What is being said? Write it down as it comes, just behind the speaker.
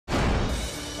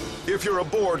If you're a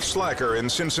bored slacker in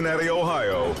Cincinnati,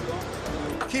 Ohio,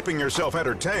 keeping yourself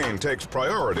entertained takes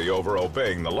priority over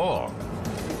obeying the law.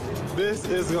 This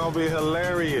is gonna be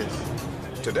hilarious.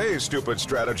 Today's stupid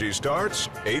strategy starts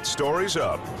 8 stories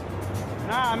up.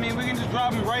 Nah, I mean, we can just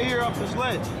drop him right here off the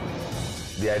sledge.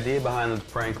 The idea behind the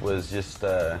prank was just,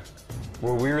 well,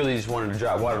 we really just wanted to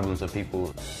drop water balloons at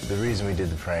people. The reason we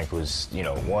did the prank was, you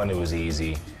know, 1, it was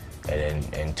easy,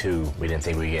 and 2, we didn't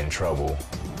think we'd get in trouble.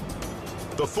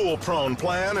 The fool-prone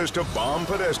plan is to bomb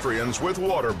pedestrians with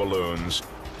water balloons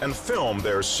and film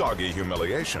their soggy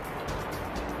humiliation.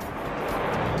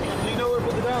 You know where to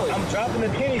put the dollar? I'm dropping the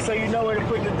penny so you know where to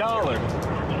put the dollar.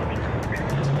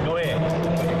 Go ahead.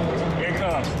 Here it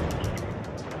comes.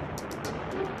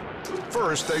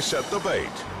 First, they set the bait.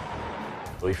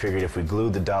 We figured if we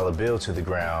glued the dollar bill to the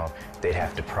ground, they'd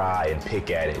have to pry and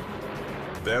pick at it.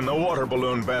 Then the water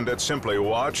balloon bandits simply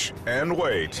watch and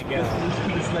wait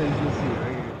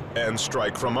and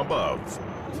strike from above.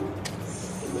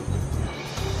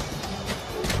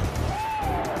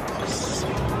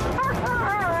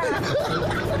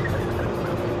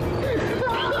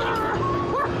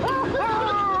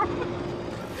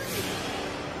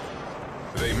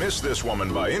 They miss this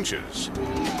woman by inches.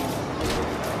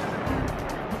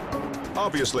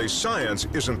 Obviously, science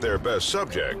isn't their best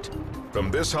subject. From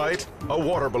this height, a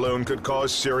water balloon could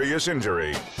cause serious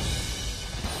injury.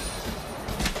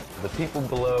 The people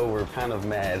below were kind of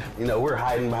mad. You know, we're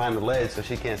hiding behind the ledge so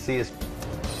she can't see us.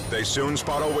 They soon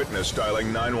spot a witness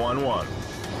dialing 911.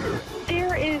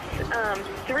 There is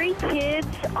 3 kids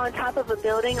on top of a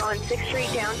building on 6th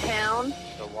Street downtown.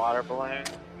 The water balloon?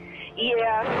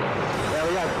 Yeah. Yeah,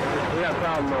 we got a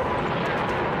problem, though.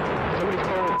 Somebody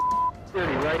called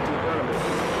security right in front of us.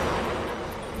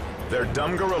 Their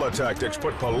dumb guerrilla tactics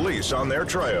put police on their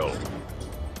trail.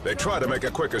 They try to make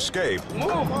a quick escape. Move!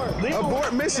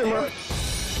 Abort mission, man.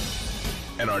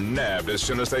 And are nabbed as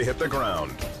soon as they hit the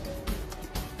ground.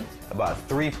 About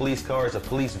 3 police cars, a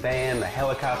police van, a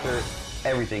helicopter,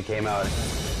 everything came out.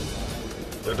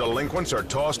 The delinquents are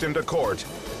tossed into court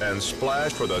and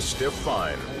splashed with a stiff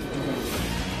fine.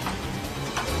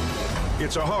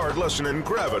 It's a hard lesson in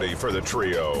gravity for the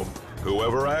trio.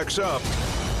 Whoever acts up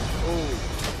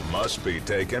must be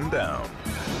taken down.